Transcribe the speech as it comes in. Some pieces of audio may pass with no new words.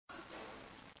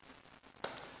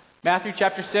Matthew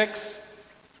chapter 6,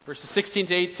 verses 16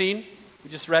 to 18. We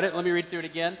just read it. Let me read through it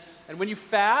again. And when you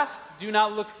fast, do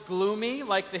not look gloomy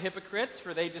like the hypocrites,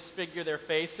 for they disfigure their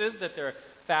faces, that their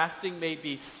fasting may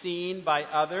be seen by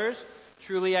others.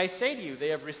 Truly I say to you, they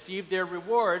have received their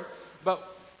reward. But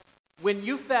when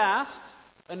you fast,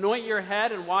 anoint your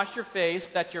head and wash your face,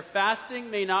 that your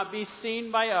fasting may not be seen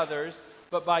by others,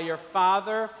 but by your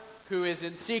Father who is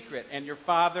in secret. And your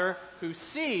Father who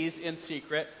sees in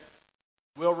secret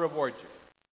will reward you.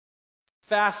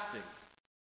 Fasting.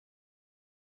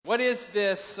 What is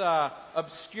this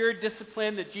obscure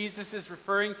discipline that Jesus is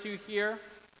referring to here?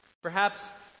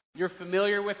 Perhaps you're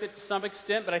familiar with it to some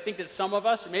extent, but I think that some of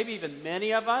us, or maybe even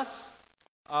many of us,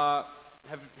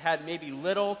 have had maybe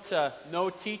little to no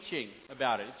teaching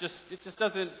about it. It just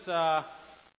doesn't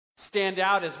stand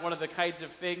out as one of the kinds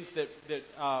of things that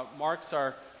marks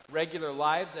our regular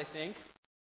lives, I think.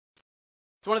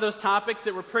 It's one of those topics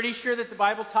that we're pretty sure that the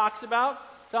Bible talks about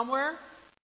somewhere.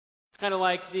 It's kind of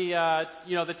like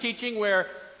the teaching where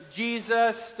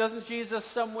doesn't Jesus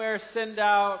somewhere send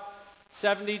out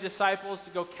 70 disciples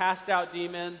to go cast out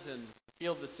demons and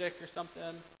heal the sick or something?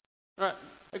 Right.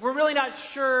 Like, we're really not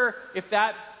sure if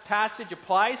that passage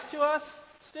applies to us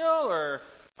still, or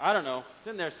I don't know, it's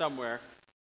in there somewhere.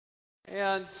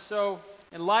 And so,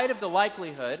 in light of the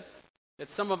likelihood that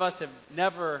some of us have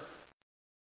never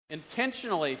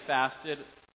intentionally fasted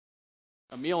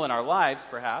a meal in our lives,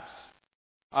 perhaps,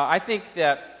 I think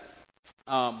that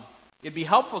it'd be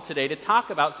helpful today to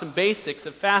talk about some basics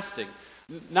of fasting.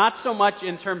 Not so much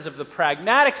in terms of the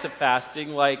pragmatics of fasting,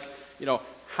 like,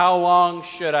 how long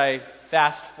should I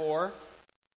fast for?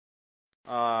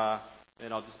 And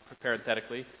I'll just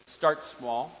parenthetically, start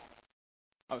small.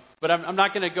 But I'm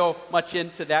not going to go much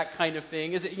into that kind of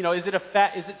thing. Is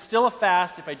it still a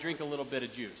fast if I drink a little bit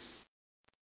of juice?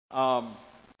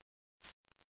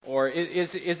 Or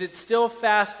is it still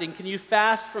fasting? Can you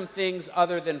fast from things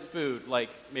other than food, like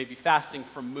maybe fasting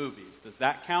from movies? Does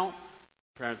that count?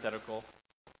 Parenthetical.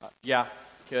 Yeah,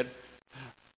 could.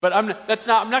 But I'm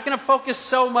not going to focus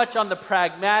so much on the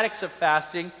pragmatics of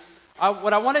fasting.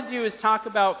 What I want to do is talk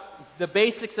about the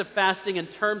basics of fasting in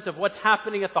terms of what's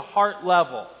happening at the heart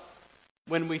level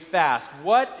when we fast.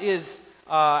 What is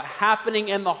happening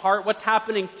in the heart? What's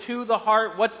happening to the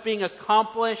heart? What's being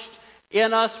accomplished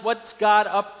in us? What's God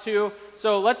up to?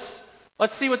 So let's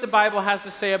see what the Bible has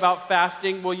to say about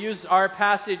fasting. We'll use our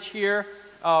passage here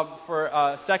for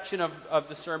a section of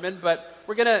the sermon, but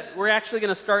we're actually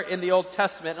going to start in the Old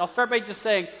Testament. And I'll start by just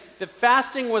saying that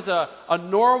fasting was a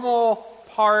normal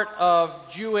part of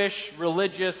Jewish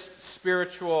religious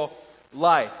spiritual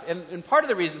life. And part of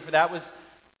the reason for that was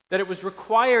that it was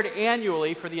required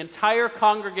annually for the entire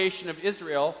congregation of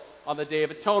Israel on the Day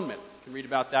of Atonement. You can read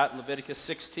about that in Leviticus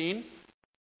 16.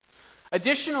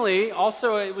 Additionally,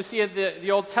 also we see in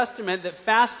the Old Testament that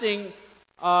fasting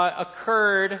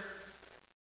occurred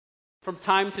from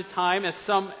time to time as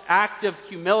some act of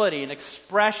humility, an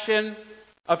expression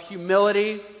of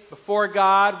humility before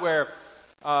God, where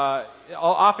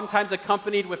oftentimes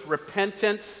accompanied with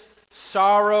repentance,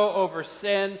 sorrow over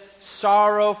sin,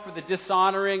 sorrow for the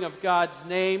dishonoring of God's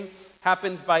name.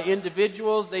 Happens by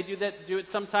individuals. They do it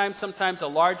sometimes a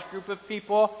large group of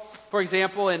people. For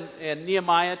example, in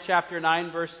Nehemiah chapter 9,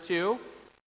 verse 2,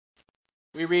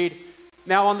 we read,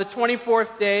 "Now on the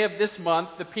 24th day of this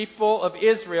month, the people of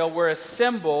Israel were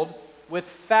assembled with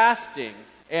fasting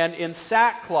and in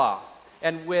sackcloth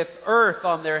and with earth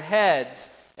on their heads.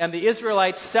 And the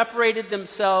Israelites separated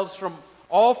themselves from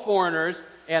all foreigners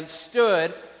and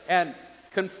stood and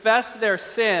confessed their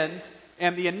sins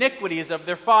and the iniquities of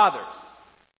their fathers."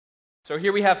 So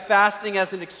here we have fasting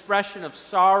as an expression of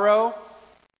sorrow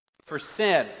for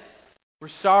sin. We're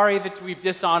sorry that we've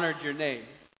dishonored your name.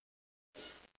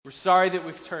 We're sorry that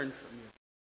we've turned from you.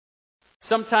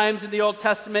 Sometimes in the Old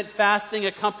Testament, fasting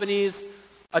accompanies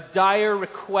a dire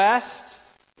request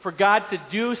for God to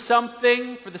do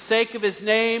something for the sake of His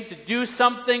name, to do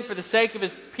something for the sake of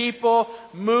His people,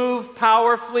 move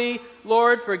powerfully,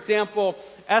 Lord. For example,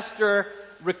 Esther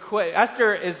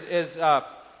is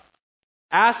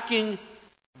asking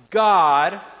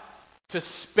God to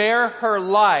spare her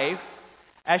life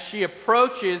as she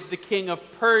approaches the king of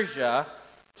Persia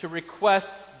to request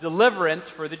deliverance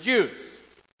for the Jews.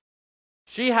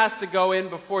 She has to go in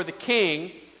before the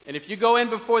king, and if you go in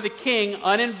before the king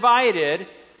uninvited,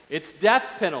 it's death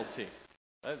penalty.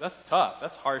 That's tough.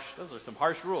 That's harsh. Those are some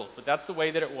harsh rules, but that's the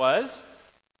way that it was.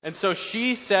 And so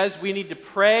she says we need to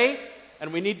pray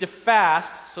and we need to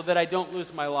fast so that I don't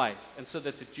lose my life and so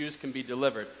that the Jews can be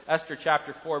delivered. Esther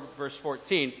chapter 4, verse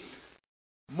 14.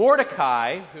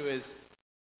 Mordecai, who is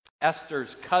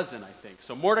Esther's cousin, I think.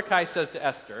 So Mordecai says to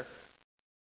Esther,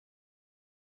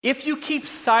 if you keep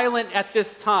silent at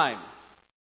this time,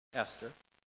 Esther,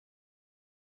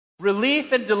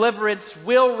 relief and deliverance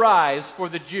will rise for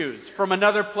the Jews from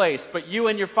another place, but you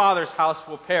and your father's house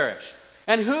will perish.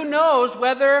 And who knows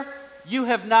whether you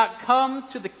have not come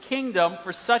to the kingdom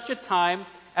for such a time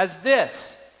as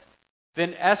this?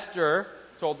 Then Esther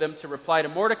told them to reply to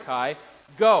Mordecai,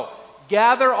 go,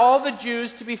 gather all the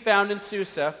Jews to be found in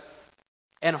Susa,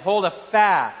 and hold a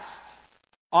fast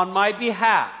on my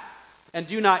behalf, and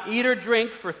do not eat or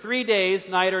drink for 3 days,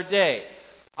 night or day.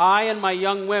 I and my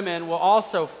young women will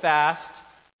also fast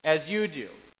as you do.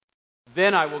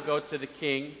 Then I will go to the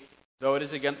king, though it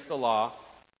is against the law,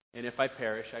 and if I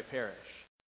perish, I perish.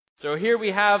 So here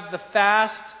we have the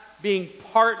fast being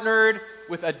partnered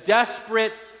with a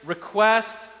desperate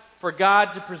request for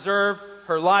God to preserve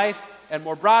her life, and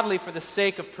more broadly for the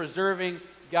sake of preserving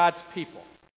God's people.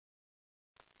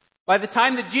 By the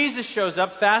time that Jesus shows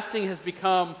up, fasting has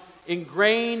become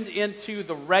ingrained into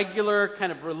the regular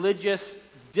kind of religious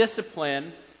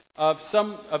discipline of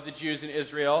some of the Jews in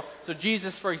Israel. So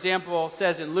Jesus, for example,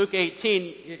 says in Luke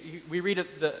 18, we read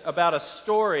about a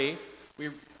story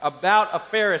about a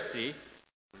Pharisee.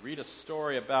 We read a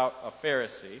story about a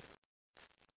Pharisee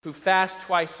who fasts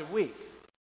twice a week.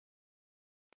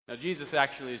 Now, Jesus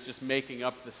actually is just making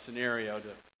up the scenario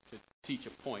to teach a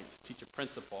point, to teach a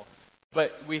principle.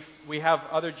 But we have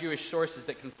other Jewish sources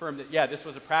that confirm that, yeah, this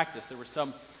was a practice. There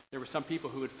were some people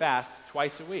who would fast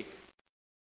twice a week.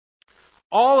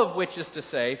 All of which is to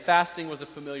say, fasting was a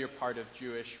familiar part of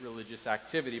Jewish religious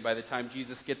activity. By the time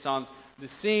Jesus gets on the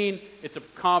scene, it's a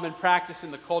common practice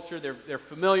in the culture. They're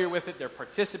familiar with it. They're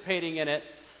participating in it.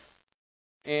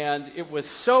 And it was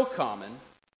so common,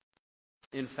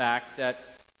 in fact, that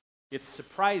it's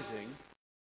surprising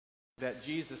that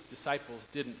Jesus' disciples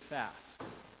didn't fast.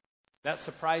 That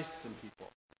surprised some people.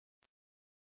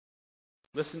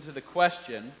 Listen to the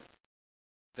question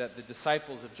that the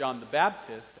disciples of John the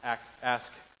Baptist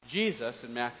ask Jesus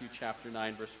in Matthew chapter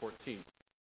 9, verse 14.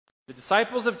 The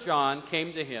disciples of John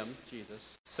came to him,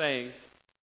 Jesus, saying,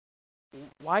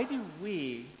 why do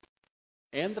we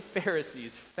and the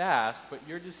Pharisees fast, but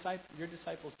your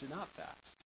disciples do not fast?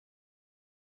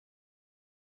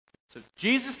 So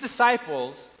Jesus'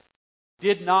 disciples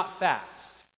did not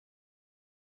fast,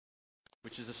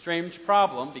 which is a strange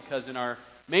problem because in our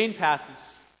main passage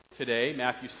today,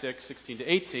 Matthew 6, 16 to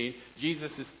 18,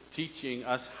 Jesus is teaching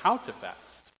us how to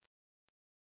fast.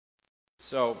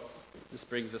 So, this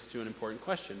brings us to an important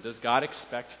question. Does God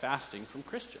expect fasting from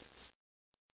Christians?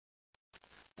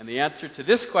 And the answer to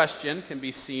this question can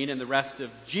be seen in the rest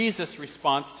of Jesus'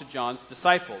 response to John's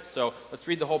disciples. So, let's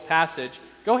read the whole passage.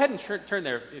 Go ahead and turn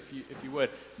there if you would.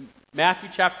 Matthew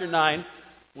chapter 9,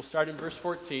 we'll start in verse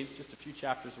 14. It's just a few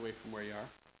chapters away from where you are.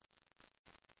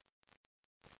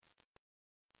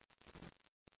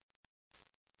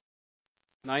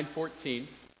 Nine 14.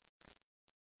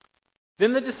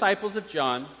 Then the disciples of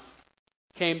John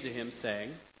came to him,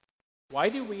 saying, why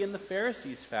do we and the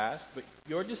Pharisees fast, but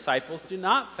your disciples do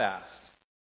not fast?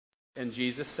 And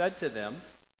Jesus said to them,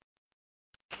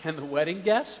 can the wedding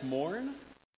guests mourn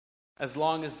as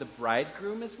long as the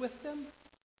bridegroom is with them?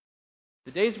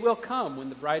 The days will come when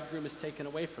the bridegroom is taken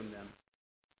away from them,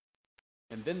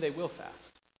 and then they will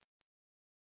fast.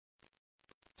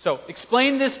 So,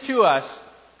 explain this to us,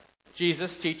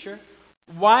 Jesus, teacher.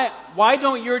 Why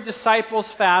don't your disciples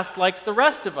fast like the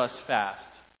rest of us fast?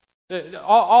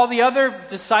 All the other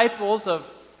disciples of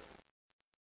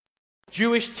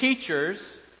Jewish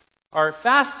teachers are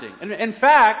fasting. And in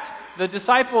fact, the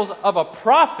disciples of a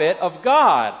prophet of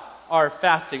God are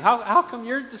fasting. How come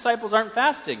your disciples aren't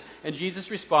fasting? And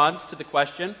Jesus responds to the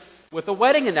question with a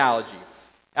wedding analogy.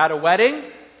 At a wedding,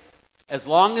 as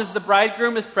long as the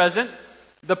bridegroom is present,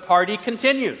 the party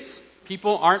continues.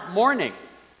 People aren't mourning.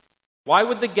 Why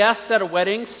would the guests at a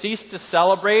wedding cease to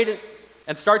celebrate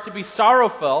and start to be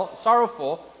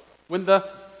sorrowful when the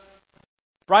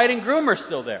bride and groom are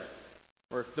still there?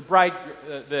 Or the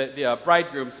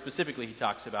bridegroom specifically he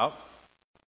talks about.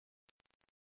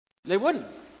 They wouldn't.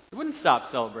 They wouldn't stop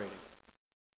celebrating.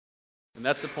 And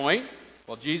that's the point.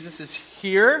 While Jesus is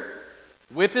here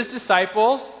with his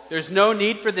disciples, there's no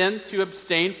need for them to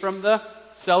abstain from the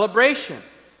celebration.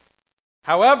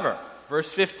 However, verse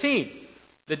 15,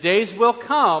 the days will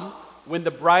come when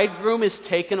the bridegroom is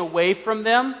taken away from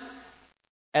them,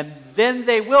 and then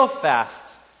they will fast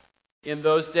in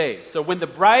those days. So when the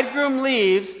bridegroom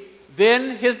leaves,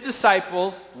 then his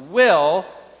disciples will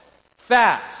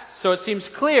fast. So it seems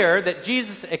clear that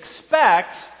Jesus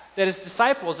expects that his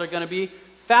disciples are going to be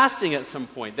fasting at some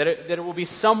point, that it will be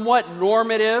somewhat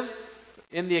normative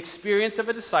in the experience of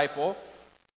a disciple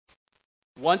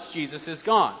once Jesus is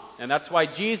gone. And that's why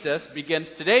Jesus begins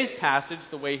today's passage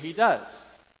the way he does.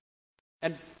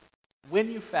 And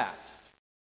when you fast,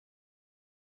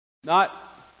 not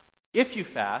if you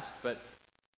fast, but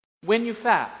when you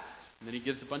fast. And then he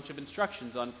gives a bunch of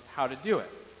instructions on how to do it.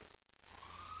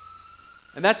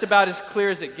 And that's about as clear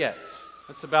as it gets.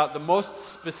 That's about the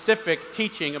most specific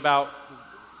teaching about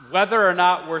whether or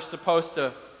not we're supposed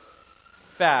to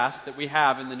fast that we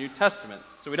have in the New Testament.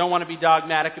 So we don't want to be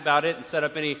dogmatic about it and set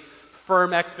up any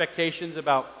firm expectations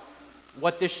about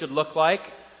what this should look like.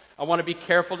 I want to be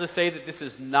careful to say that this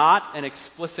is not an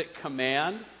explicit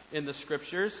command in the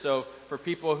Scriptures. So for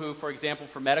people who, for example,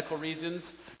 for medical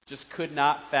reasons, just could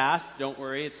not fast, don't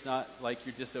worry, it's not like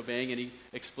you're disobeying any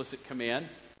explicit command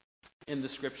in the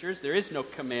Scriptures. There is no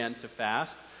command to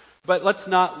fast. But let's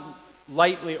not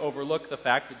lightly overlook the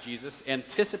fact that Jesus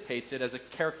anticipates it as a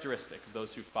characteristic of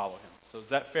those who follow him. So is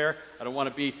that fair? I don't want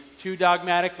to be too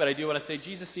dogmatic, but I do want to say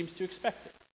Jesus seems to expect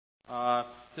it.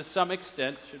 To some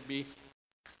extent, should be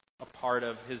a part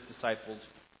of his disciples'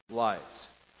 lives.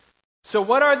 So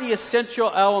what are the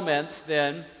essential elements,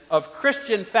 then, of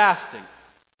Christian fasting?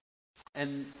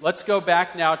 And let's go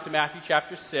back now to Matthew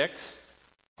chapter 6,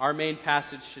 our main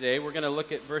passage today. We're going to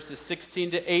look at verses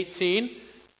 16 to 18.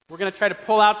 We're going to try to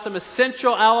pull out some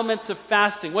essential elements of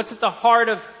fasting. What's at the heart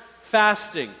of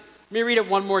fasting? Let me read it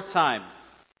one more time.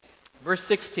 Verse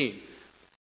 16.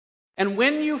 And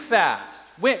when you fast,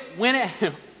 when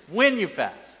you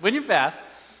fast,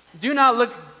 do not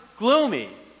look gloomy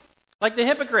like the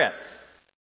hypocrites,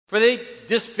 for they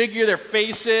disfigure their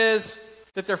faces,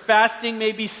 that their fasting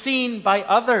may be seen by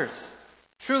others.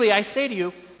 Truly, I say to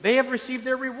you, they have received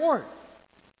their reward.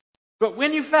 But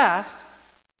when you fast,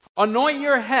 anoint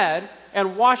your head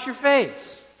and wash your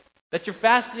face, that your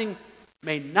fasting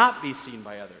may not be seen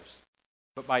by others,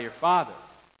 but by your Father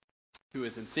who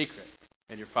is in secret.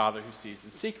 And your Father who sees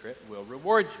in secret will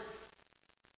reward you.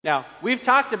 Now, we've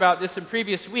talked about this in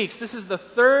previous weeks. This is the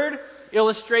third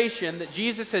illustration that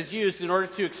Jesus has used in order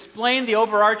to explain the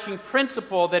overarching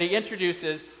principle that he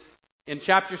introduces in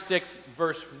chapter 6,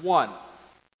 verse 1.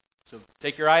 So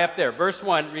take your eye up there. Verse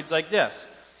 1 reads like this.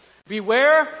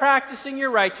 Beware of practicing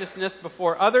your righteousness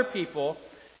before other people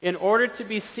in order to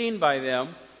be seen by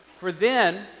them, for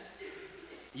then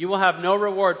you will have no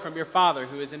reward from your Father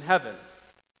who is in heaven.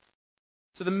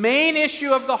 So the main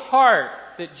issue of the heart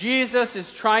that Jesus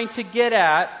is trying to get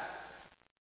at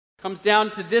comes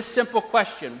down to this simple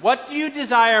question. What do you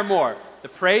desire more? The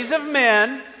praise of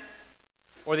men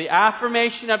or the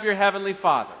affirmation of your heavenly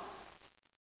Father?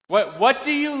 What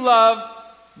do you love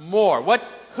more?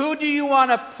 Who do you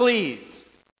want to please?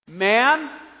 Man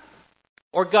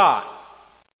or God?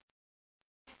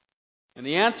 And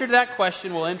the answer to that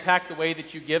question will impact the way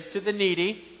that you give to the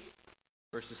needy,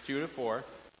 verses 2 to 4.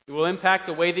 It will impact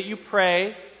the way that you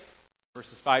pray,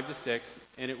 verses 5 to 6.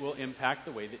 And it will impact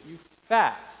the way that you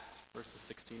fast, verses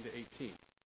 16 to 18.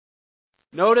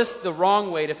 Notice the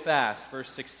wrong way to fast, verse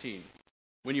 16.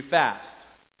 When you fast,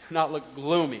 do not look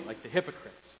gloomy like the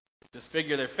hypocrites.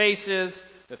 Disfigure their faces,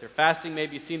 that their fasting may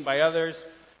be seen by others.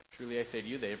 Truly I say to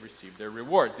you, they have received their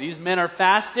reward. These men are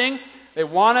fasting. They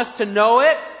want us to know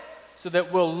it so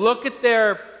that we'll look at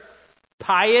their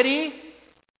piety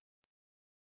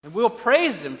and we'll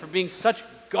praise them for being such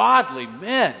godly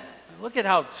men. Look at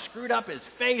how screwed up his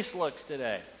face looks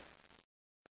today.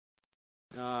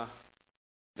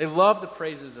 They love the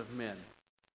praises of men.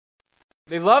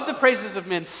 They love the praises of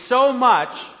men so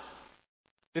much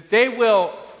that they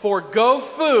will forego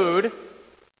food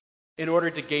in order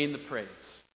to gain the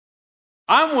praise.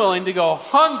 I'm willing to go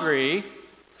hungry,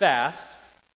 fast,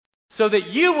 so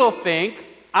that you will think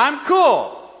I'm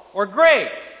cool, or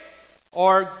great,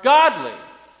 or godly.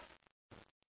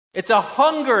 It's a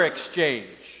hunger exchange.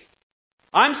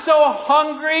 I'm so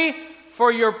hungry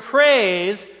for your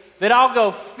praise that I'll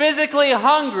go physically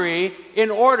hungry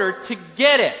in order to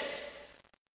get it.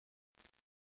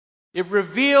 It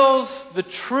reveals the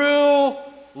true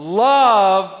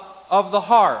love of the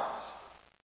heart.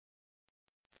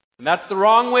 And that's the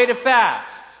wrong way to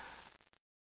fast,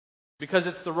 because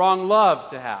it's the wrong love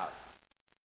to have.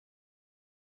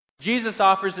 Jesus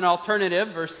offers an alternative,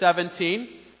 verse 17.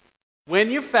 When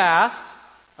you fast,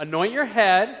 anoint your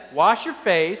head, wash your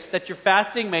face, that your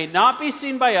fasting may not be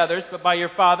seen by others, but by your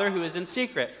Father who is in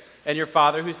secret. And your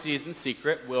Father who sees in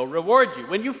secret will reward you.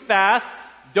 When you fast,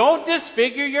 don't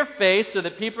disfigure your face so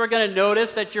that people are going to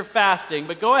notice that you're fasting,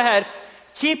 but go ahead,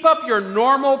 keep up your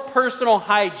normal personal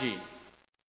hygiene.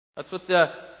 That's what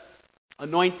the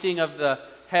anointing of the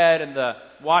head and the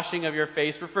washing of your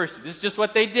face refers to. This is just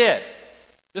what they did.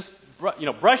 Just,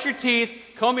 brush your teeth,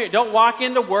 comb your, don't walk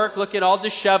into work looking all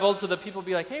disheveled so that people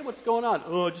be like, hey, what's going on?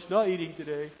 Oh, just not eating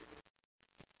today.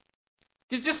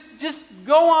 Just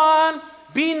go on,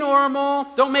 be normal.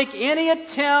 Don't make any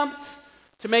attempt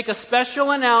to make a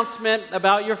special announcement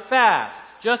about your fast.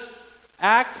 Just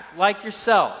act like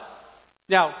yourself.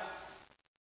 Now,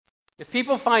 if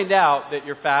people find out that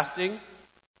you're fasting,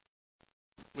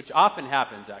 which often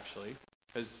happens actually,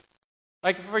 because,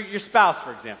 like for your spouse,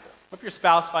 for example. What if your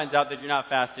spouse finds out that you're not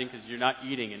fasting because you're not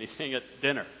eating anything at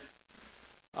dinner?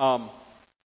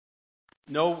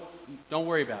 No, don't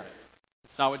worry about it.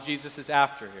 It's not what Jesus is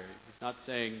after here. He's not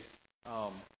saying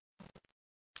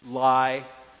lie.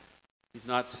 He's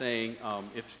not saying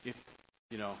if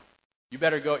you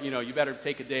better go. You better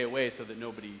take a day away so that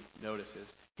nobody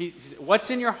notices.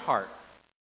 What's in your heart?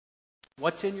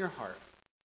 What's in your heart?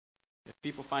 If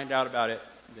people find out about it,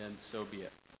 then so be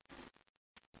it.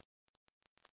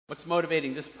 What's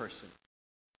motivating this person?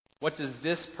 What does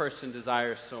this person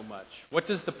desire so much? What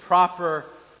does the proper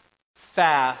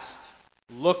fast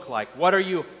look like? What are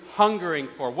you hungering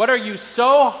for? What are you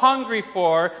so hungry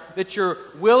for that you're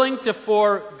willing to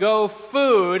forego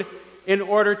food in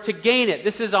order to gain it?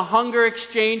 This is a hunger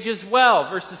exchange as well.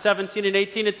 Verses 17 and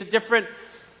 18, it's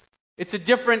a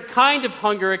different kind of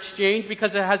hunger exchange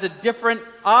because it has a different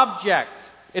object.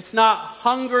 It's not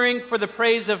hungering for the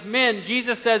praise of men.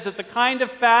 Jesus says that the kind of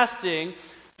fasting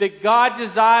that God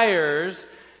desires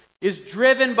is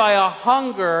driven by a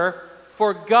hunger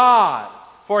for God,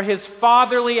 for His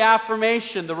fatherly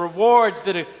affirmation, the rewards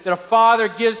that a father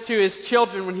gives to his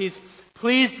children when he's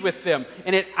pleased with them.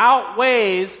 And it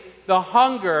outweighs the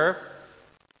hunger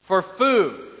for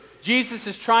food. Jesus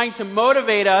is trying to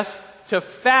motivate us to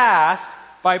fast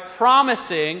by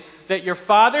promising that your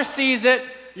Father sees it,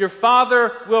 your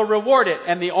Father will reward it.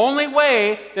 And the only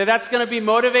way that that's going to be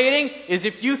motivating is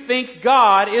if you think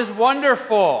God is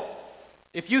wonderful.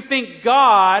 If you think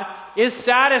God is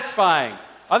satisfying.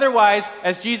 Otherwise,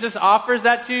 as Jesus offers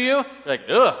that to you, you're like,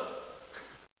 ugh,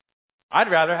 I'd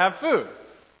rather have food.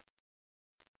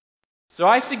 So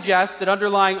I suggest that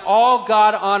underlying all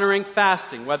God-honoring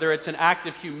fasting, whether it's an act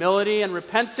of humility and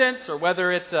repentance, or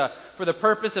whether it's for the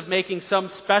purpose of making some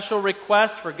special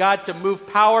request for God to move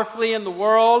powerfully in the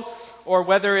world, or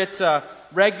whether it's a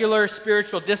regular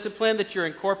spiritual discipline that you're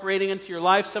incorporating into your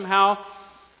life somehow,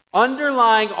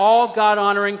 underlying all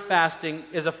God-honoring fasting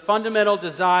is a fundamental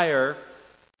desire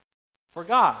for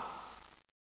God.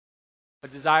 A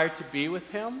desire to be with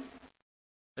Him,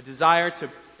 a desire to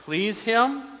please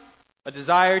Him, a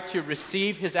desire to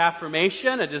receive His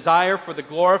affirmation, a desire for the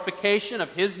glorification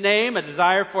of His name, a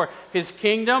desire for His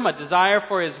kingdom, a desire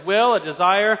for His will, a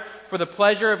desire for the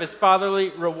pleasure of His fatherly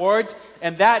rewards.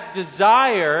 And that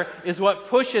desire is what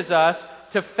pushes us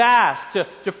to fast,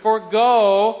 to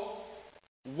forego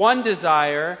one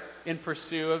desire in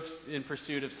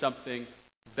pursuit of something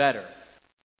better.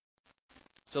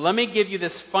 So let me give you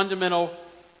this fundamental,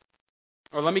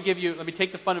 or let me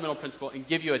take the fundamental principle and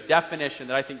give you a definition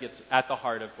that I think gets at the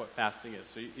heart of what fasting is.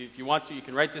 So if you want to, you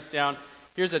can write this down.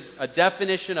 Here's a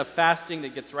definition of fasting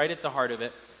that gets right at the heart of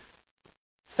it.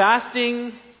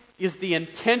 Fasting is the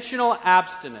intentional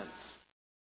abstinence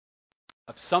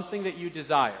of something that you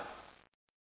desire,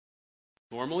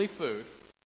 normally food.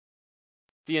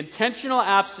 The intentional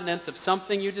abstinence of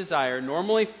something you desire,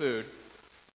 normally food,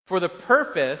 for the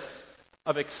purpose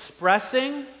of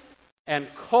expressing and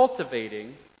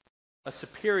cultivating a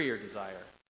superior desire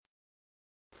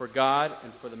for God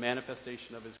and for the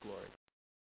manifestation of His glory.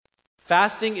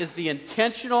 Fasting is the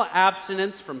intentional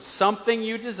abstinence from something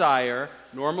you desire,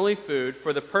 normally food,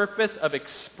 for the purpose of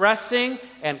expressing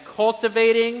and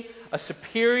cultivating a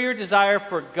superior desire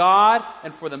for God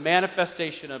and for the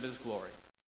manifestation of His glory.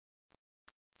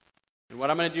 And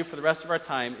what I'm going to do for the rest of our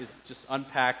time is just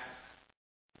unpack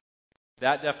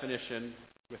that definition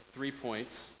with 3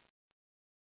 points.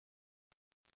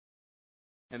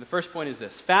 And the first point is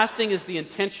this. Fasting is the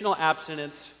intentional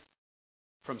abstinence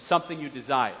from something you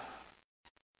desire,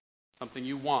 something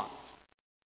you want.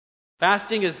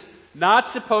 Fasting is not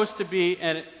supposed to be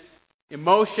an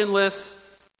emotionless,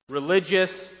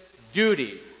 religious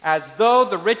duty, as though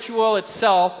the ritual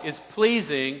itself is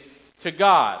pleasing to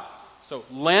God. So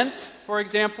Lent, for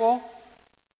example,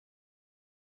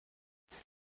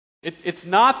 it's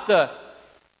not the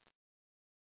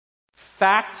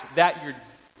fact that you're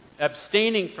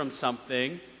abstaining from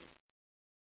something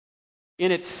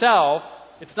in itself.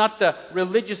 It's not the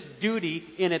religious duty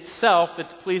in itself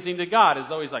that's pleasing to God, as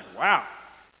though He's like, wow,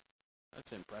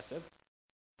 that's impressive.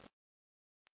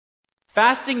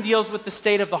 Fasting deals with the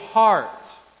state of the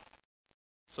heart.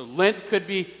 So Lent could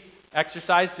be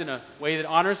exercised in a way that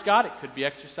honors God. It could be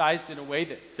exercised in a way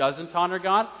that doesn't honor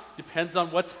God. Depends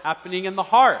on what's happening in the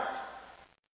heart.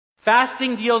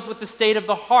 Fasting deals with the state of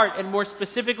the heart, and more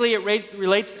specifically, it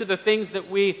relates to the things that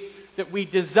we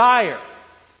desire.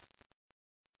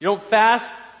 You don't fast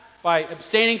by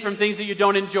abstaining from things that you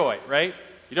don't enjoy, right?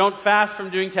 You don't fast from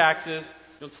doing taxes.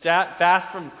 You don't fast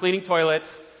from cleaning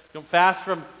toilets. You don't fast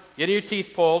from getting your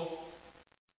teeth pulled.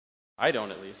 I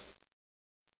don't, at least.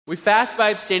 We fast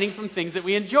by abstaining from things that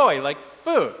we enjoy, like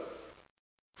food.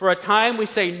 For a time, we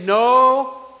say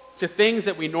no to things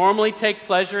that we normally take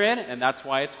pleasure in, and that's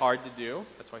why it's hard to do.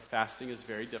 That's why fasting is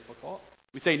very difficult.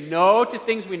 We say no to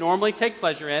things we normally take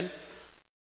pleasure in,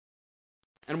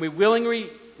 and we willingly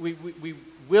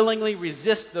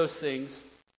resist those things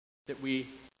that we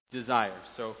desire.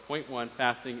 So, point 1,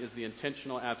 fasting is the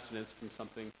intentional abstinence from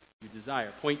something you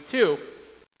desire. Point 2,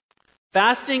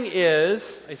 fasting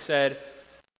is, I said,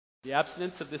 the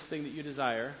abstinence of this thing that you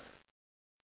desire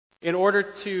in order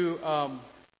to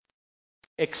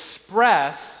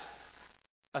express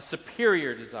a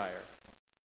superior desire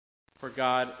for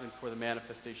God and for the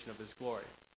manifestation of His glory.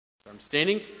 So I'm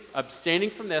abstaining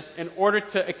from this in order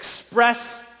to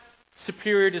express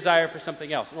superior desire for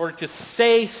something else, in order to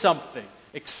say something,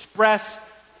 express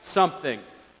something.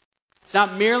 It's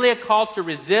not merely a call to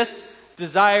resist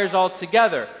desires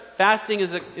altogether. Fasting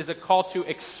is a call to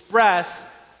express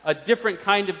a different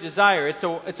kind of desire.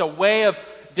 It's a way of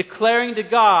declaring to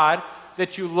God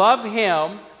that you love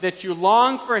Him, that you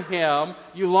long for Him,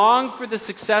 you long for the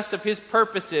success of His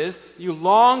purposes, you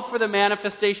long for the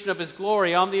manifestation of His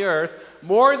glory on the earth,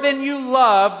 more than you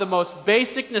love the most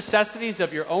basic necessities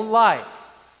of your own life.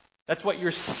 That's what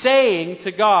you're saying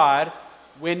to God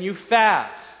when you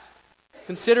fast.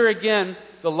 Consider again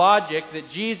the logic that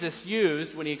Jesus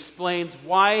used when He explains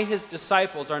why His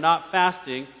disciples are not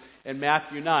fasting in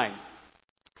Matthew 9.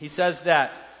 He says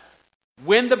that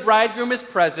when the bridegroom is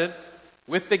present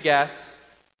with the guests,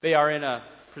 they are in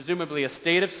presumably a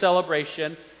state of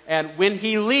celebration, and when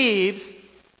He leaves,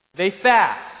 they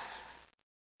fast.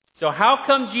 So how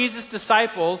come Jesus'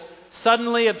 disciples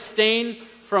suddenly abstain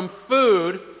from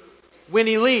food when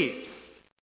He leaves?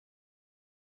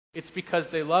 It's because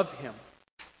they love Him.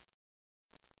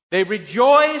 They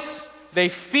rejoice, they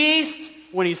feast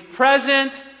when He's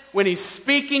present, when He's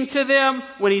speaking to them,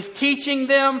 when He's teaching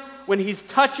them, when He's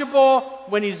touchable,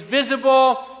 when He's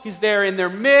visible, He's there in their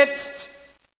midst.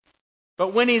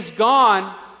 But when He's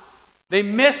gone, they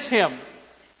miss Him.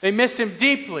 They miss Him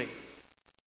deeply.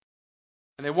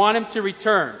 And they want Him to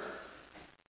return. Did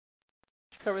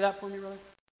you cover that for me,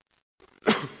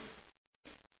 brother?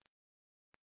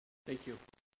 Thank you.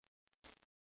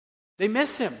 They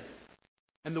miss Him.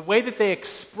 And the way that they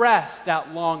express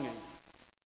that longing,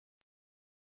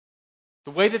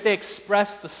 the way that they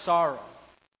express the sorrow,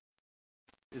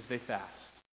 is they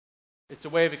fast. It's a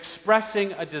way of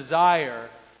expressing a desire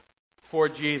for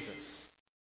Jesus.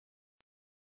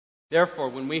 Therefore,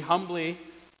 when we humbly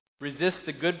resist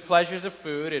the good pleasures of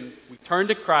food and we turn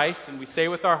to Christ and we say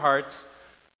with our hearts,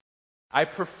 I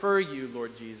prefer you,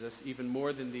 Lord Jesus, even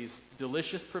more than these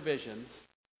delicious provisions,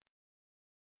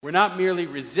 we're not merely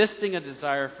resisting a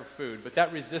desire for food, but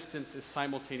that resistance is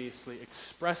simultaneously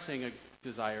expressing a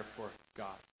desire for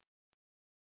God.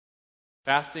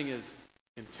 Fasting is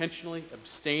intentionally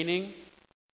abstaining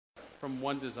from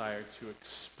one desire to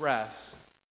express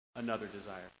another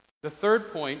desire. The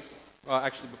third point, well,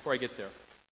 actually, before I get there,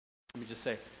 let me just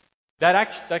say,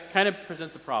 that kind of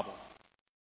presents a problem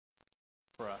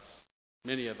for us.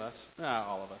 Many of us,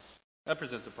 all of us. That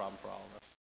presents a problem for all of us.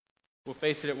 We'll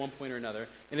face it at one point or another.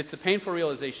 And it's the painful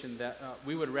realization that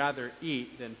we would rather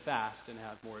eat than fast and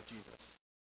have more of Jesus.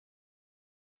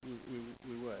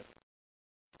 We would.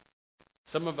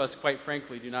 Some of us, quite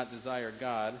frankly, do not desire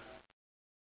God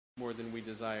more than we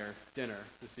desire dinner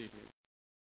this evening.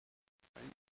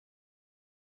 Right?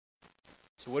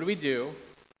 So what do we do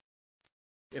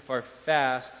if our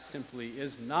fast simply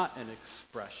is not an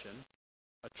expression,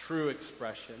 a true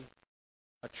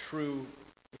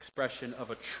expression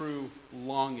of a true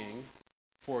longing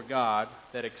for God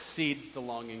that exceeds the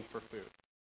longing for food?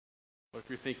 Well, if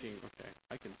you're thinking, okay,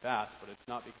 I can fast, but it's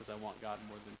not because I want God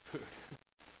more than food.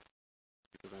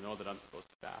 Because I know that I'm supposed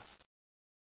to fast.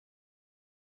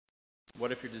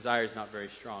 What if your desire is not very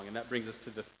strong? And that brings us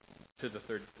to the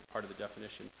third part of the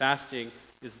definition. Fasting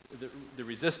is the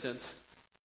resistance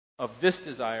of this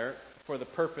desire for the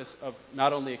purpose of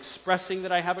not only expressing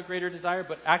that I have a greater desire,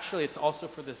 but actually it's also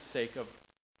for the sake of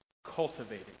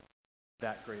cultivating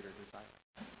that greater desire.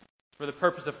 For the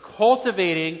purpose of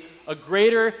cultivating a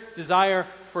greater desire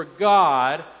for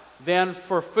God than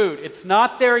for food. It's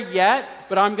not there yet,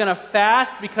 but I'm going to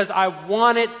fast because I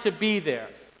want it to be there.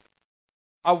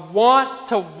 I want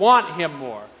to want Him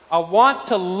more. I want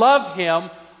to love Him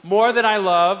more than I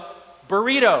love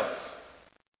burritos.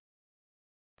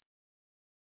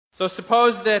 So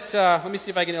suppose that, let me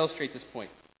see if I can illustrate this point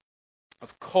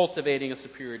of cultivating a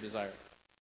superior desire.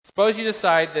 Suppose you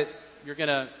decide that you're going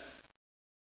to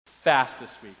fast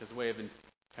this week as a way of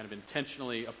kind of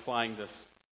intentionally applying this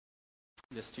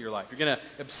to your life. You're going to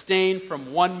abstain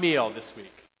from one meal this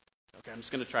week. Okay, I'm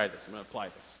just going to try this. I'm going to apply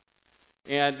this.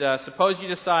 And suppose you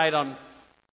decide on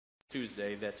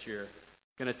Tuesday that you're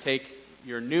going to take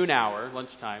your noon hour,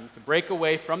 lunchtime, to break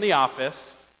away from the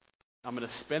office. I'm going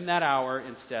to spend that hour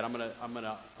instead. I'm going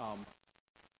to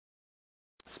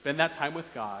spend that time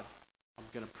with God. I'm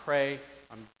going to pray.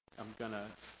 I'm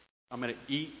going to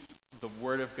eat the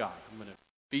Word of God. I'm going to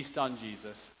feast on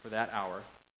Jesus for that hour.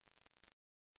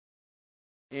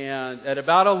 And at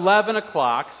about 11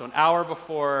 o'clock, so an hour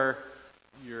before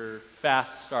your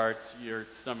fast starts, your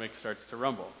stomach starts to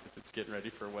rumble because it's getting ready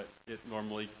for what it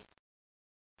normally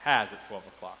has at 12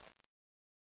 o'clock.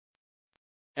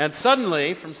 And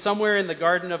suddenly, from somewhere in the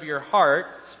garden of your heart,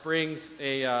 springs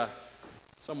a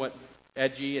somewhat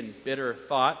edgy and bitter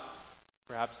thought,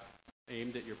 perhaps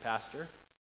aimed at your pastor,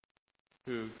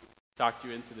 who talked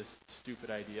you into this stupid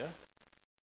idea.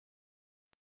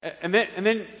 And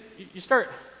then you start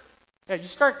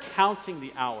counting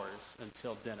the hours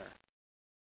until dinner.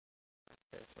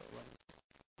 Okay, so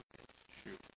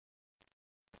shoot.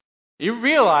 You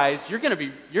realize you're going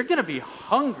to be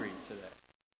hungry today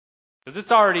because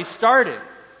it's already started.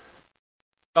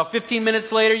 About 15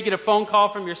 minutes later, you get a phone call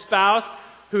from your spouse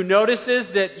who notices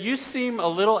that you seem a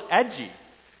little edgy.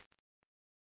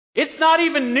 It's not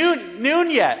even noon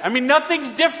yet. I mean,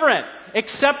 nothing's different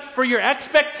except for your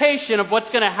expectation of what's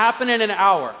going to happen in an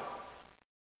hour.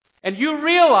 And you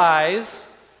realize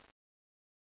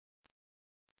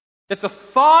that the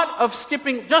thought of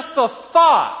skipping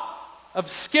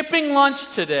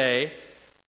lunch today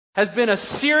has been a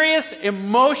serious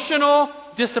emotional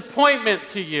disappointment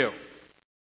to you.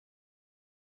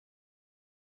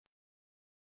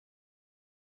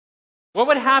 What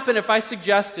would happen if I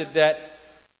suggested that,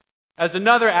 as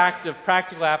another act of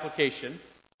practical application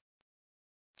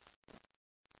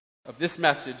of this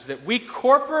message, that we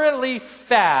corporately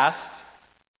fast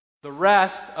the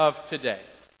rest of today?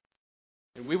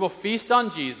 And we will feast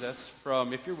on Jesus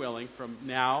from, if you're willing, from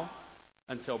now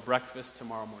until breakfast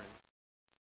tomorrow morning.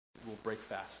 We'll break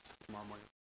fast tomorrow morning.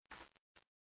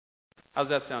 How's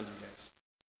that sound to you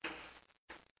guys?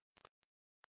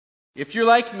 If you're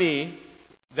like me,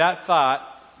 that thought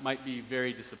might be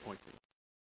very disappointing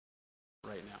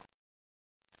right now.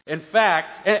 In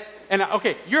fact,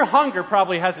 okay, your hunger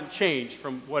probably hasn't changed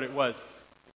from what it was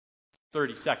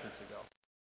 30 seconds ago.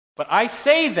 But I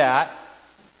say that,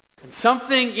 and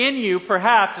something in you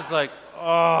perhaps is like,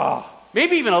 oh,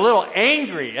 maybe even a little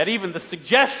angry at even the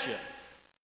suggestion.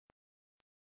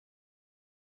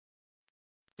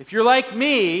 If you're like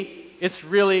me, it's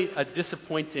really a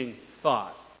disappointing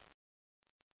thought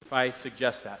if I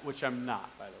suggest that, which I'm not,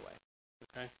 by the way.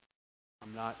 Okay?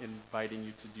 I'm not inviting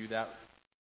you to do that.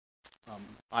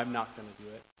 I'm not going to do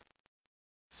it.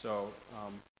 So,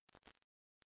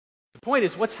 the point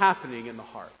is, what's happening in the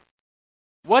heart?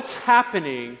 What's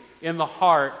happening in the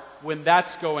heart when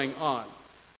that's going on?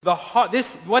 What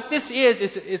this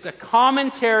is a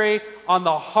commentary on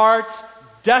the heart's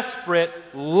desperate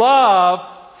love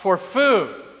for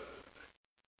food.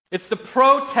 It's the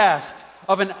protest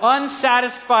of an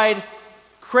unsatisfied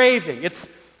craving. It's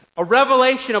a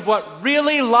revelation of what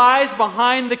really lies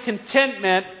behind the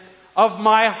contentment of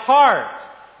my heart.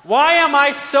 Why am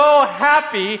I so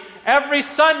happy every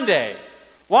Sunday?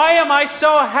 Why am I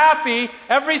so happy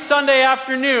every Sunday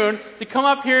afternoon to come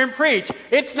up here and preach?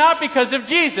 It's not because of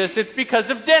Jesus, it's because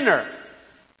of dinner.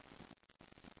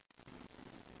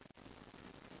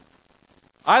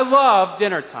 I love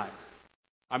dinner time.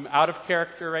 I'm out of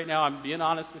character right now. I'm being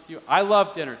honest with you. I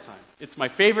love dinner time. It's my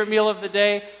favorite meal of the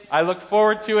day. I look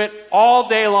forward to it all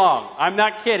day long. I'm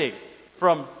not kidding.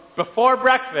 From before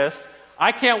breakfast,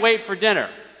 I can't wait for dinner.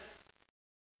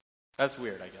 That's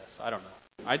weird, I guess. I don't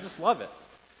know. I just love it.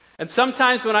 And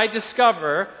sometimes when I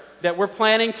discover that we're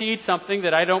planning to eat something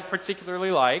that I don't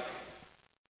particularly like,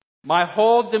 my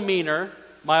whole demeanor,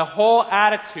 my whole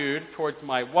attitude towards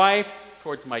my wife,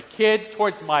 towards my kids,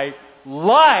 towards my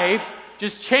life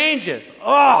just changes.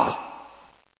 I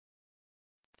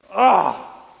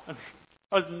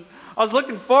was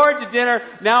looking forward to dinner.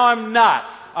 Now I'm not.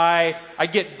 I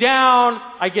get down.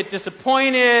 I get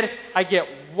disappointed. I get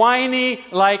whiny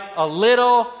like a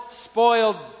little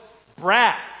spoiled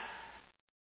brat.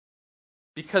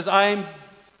 because I'm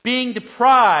being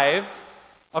deprived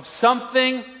of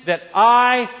something that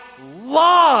I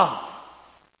love.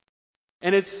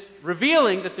 And it's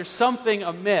revealing that there's something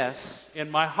amiss in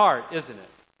my heart, isn't it?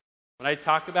 When I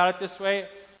talk about it this way,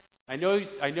 I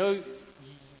know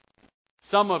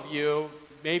some of you,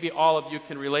 maybe all of you,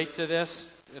 can relate to this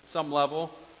at some level.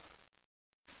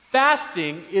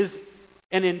 Fasting is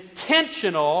an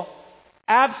intentional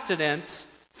abstinence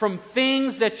from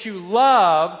things that you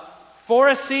love for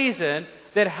a season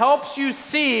that helps you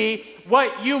see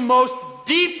what you most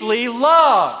deeply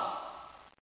love.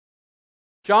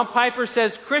 John Piper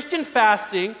says Christian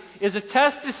fasting is a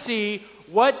test to see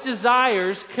what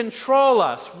desires control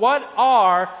us. What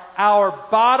are our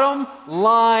bottom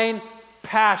line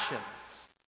passions?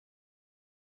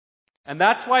 And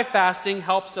that's why fasting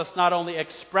helps us not only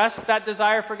express that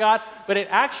desire for God, but it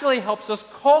actually helps us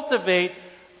cultivate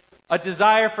a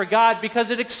desire for God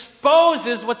because it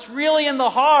exposes what's really in the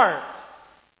heart.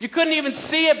 You couldn't even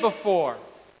see it before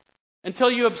until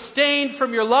you abstained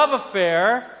from your love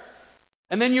affair,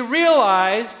 and then you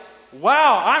realize,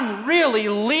 wow, I'm really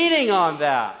leaning on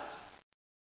that.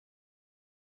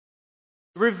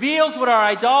 It reveals what our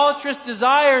idolatrous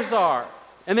desires are.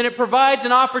 And then it provides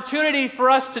an opportunity for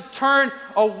us to turn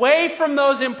away from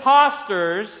those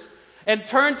imposters and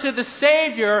turn to the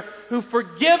Savior who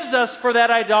forgives us for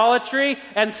that idolatry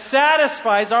and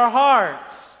satisfies our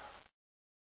hearts.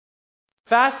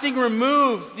 Fasting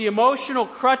removes the emotional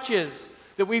crutches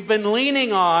that we've been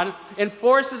leaning on and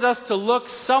forces us to look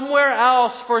somewhere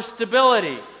else for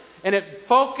stability. And it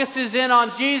focuses in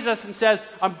on Jesus and says,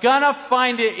 I'm gonna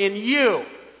find it in you.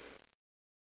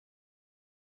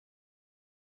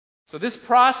 So this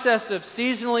process of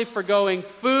seasonally forgoing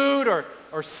food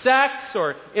or sex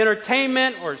or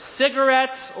entertainment or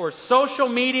cigarettes or social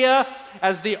media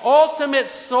as the ultimate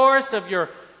source of your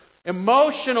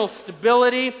emotional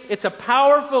stability, it's a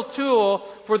powerful tool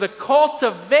for the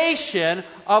cultivation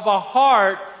of a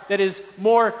heart that is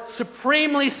more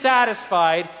supremely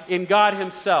satisfied in God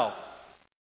Himself.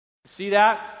 See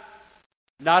that?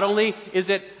 Not only is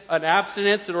it an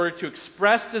abstinence in order to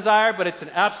express desire, but it's an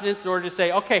abstinence in order to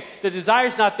say, okay, the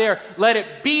desire's not there. Let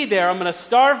it be there. I'm going to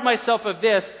starve myself of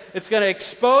this. It's going to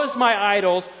expose my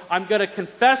idols. I'm going to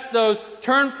confess those,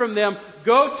 turn from them,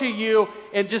 go to you,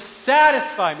 and just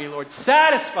satisfy me, Lord.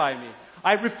 Satisfy me.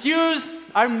 I refuse.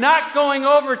 I'm not going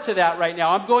over to that right now.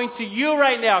 I'm going to you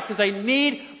right now because I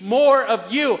need more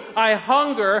of you. I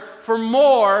hunger for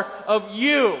more of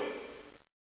you.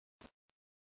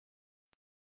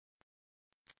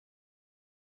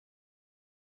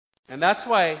 And that's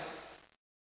why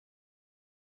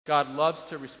God loves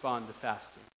to respond to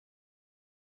fasting.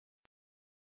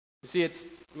 You see, it's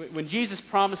when Jesus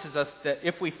promises us that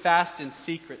if we fast in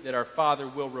secret, that our Father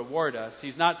will reward us,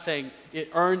 He's not saying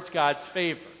it earns God's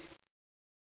favor.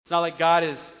 It's not like God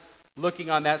is looking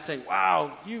on that saying,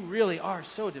 wow, you really are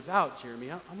so devout,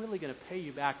 Jeremy. I'm really going to pay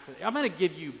you back for that. I'm going to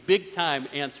give you big time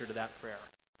answer to that prayer.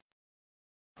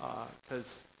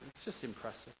 Because it's just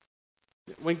impressive.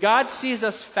 When God sees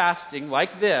us fasting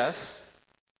like this,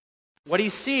 what He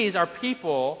sees are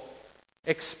people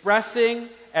expressing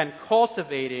and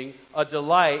cultivating a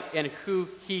delight in who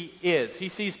He is. He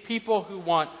sees people who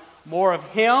want more of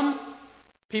Him,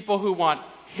 people who want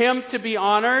Him to be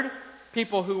honored,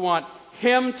 people who want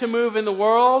Him to move in the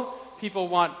world, people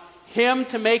want Him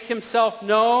to make Himself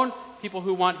known, people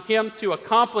who want Him to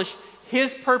accomplish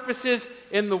His purposes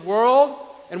in the world.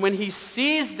 And when He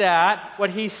sees that, what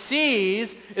He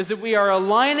sees is that we are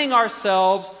aligning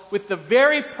ourselves with the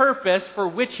very purpose for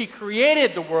which He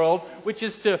created the world, which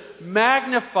is to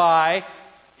magnify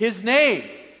His name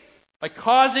by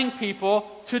causing people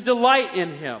to delight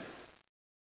in Him.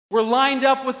 We're lined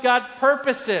up with God's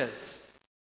purposes.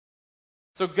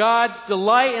 So God's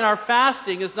delight in our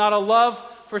fasting is not a love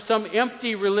for some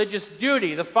empty religious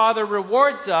duty. The Father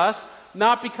rewards us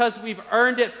not because we've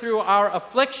earned it through our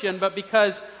affliction, but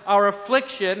because our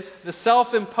affliction, the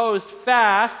self-imposed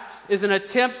fast, is an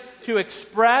attempt to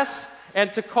express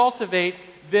and to cultivate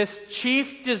this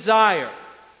chief desire.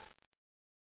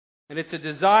 And it's a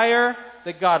desire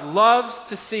that God loves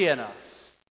to see in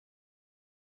us.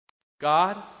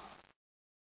 God,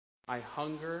 I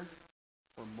hunger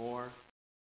for more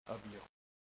of you.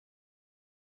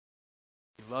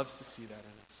 He loves to see that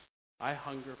in us. I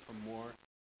hunger for more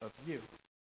of you.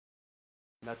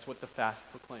 And that's what the fast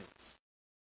proclaims.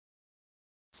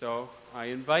 So I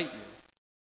invite you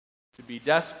to be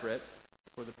desperate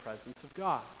for the presence of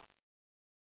God.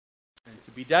 And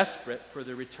to be desperate for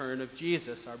the return of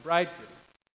Jesus, our bridegroom.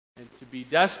 And to be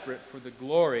desperate for the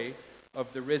glory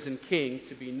of the risen King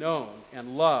to be known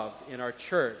and loved in our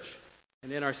church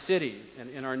and in our city and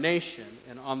in our nation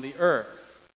and on the earth.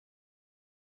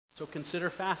 So consider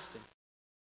fasting.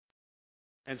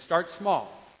 And start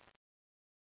small.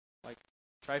 Like,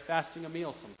 try fasting a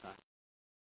meal sometime.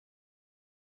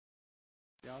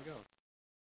 See how it goes.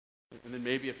 And then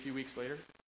maybe a few weeks later,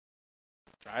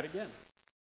 try it again.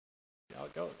 See how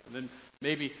it goes. And then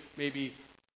maybe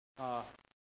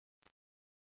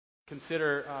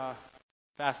consider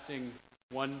fasting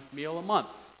one meal a month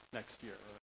next year.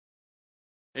 Or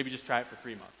maybe just try it for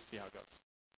 3 months. See how it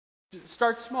goes.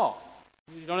 Start small.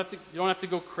 You don't have to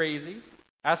go crazy.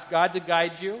 Ask God to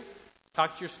guide you.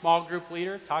 Talk to your small group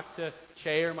leader. Talk to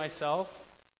Che or myself.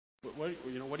 What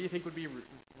do you think would be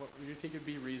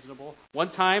reasonable? One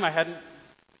time I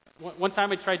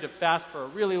tried to fast for a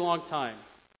really long time.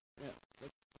 Yeah,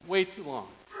 way too long.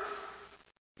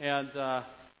 And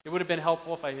it would have been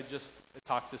helpful if I had just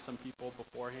talked to some people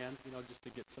beforehand, just to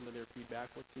get some of their feedback.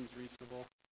 What seems reasonable?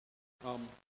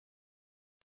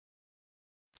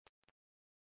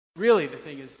 Really, the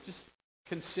thing is, just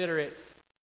consider it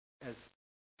as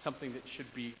something that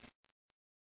should be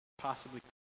probably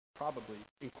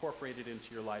incorporated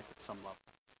into your life at some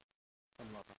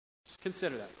level. Just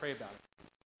consider that. Pray about it.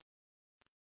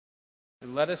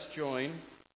 And let us join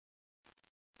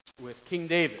with King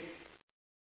David,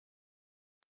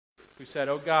 who said,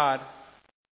 "O God,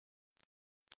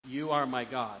 you are my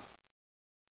God.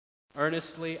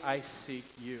 Earnestly I seek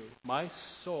you. My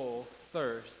soul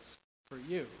thirsts for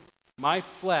you. My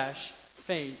flesh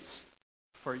faints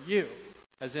for you,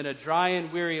 as in a dry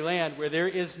and weary land where there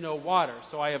is no water.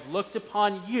 So I have looked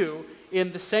upon you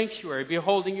in the sanctuary,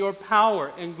 beholding your power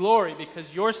and glory,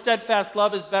 because your steadfast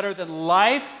love is better than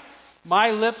life.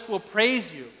 My lips will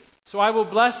praise you. So I will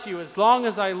bless you as long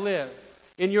as I live.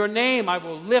 In your name I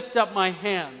will lift up my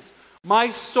hands. My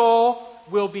soul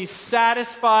will be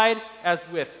satisfied as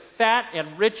with fat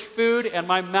and rich food, and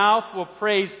my mouth will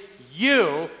praise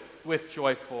you with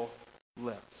joyful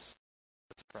lips."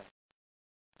 Let's pray.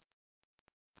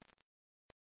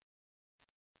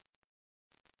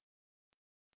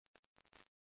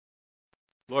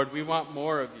 Lord, we want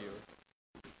more of you.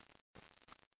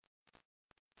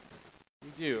 We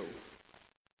do.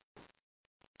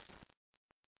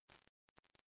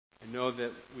 I know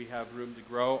that we have room to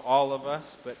grow, all of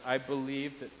us, but I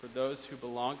believe that for those who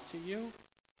belong to you,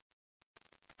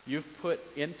 you've put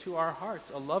into our hearts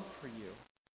a love for you.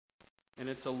 And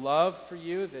it's a love for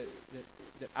you that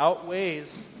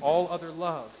outweighs all other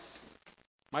loves.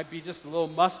 Might be just a little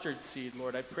mustard seed,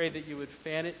 Lord. I pray that you would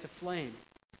fan it to flame.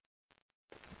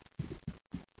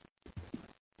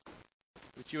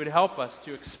 That you would help us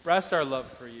to express our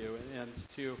love for you and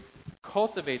to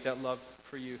cultivate that love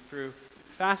for you through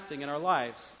fasting in our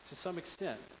lives to some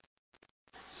extent.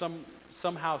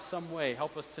 Somehow, some way,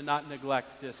 help us to not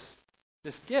neglect this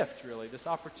gift, really, this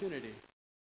opportunity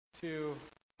to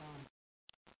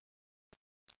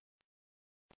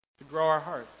grow our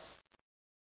hearts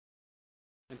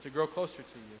and to grow closer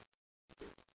to you.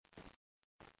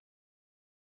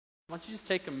 Why don't you just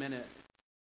take a minute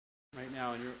right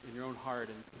now in your own heart,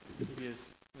 and maybe as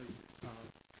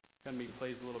Gunby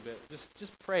plays a little bit,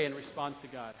 just pray and respond to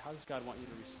God. How does God want you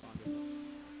to respond to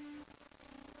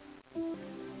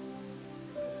this?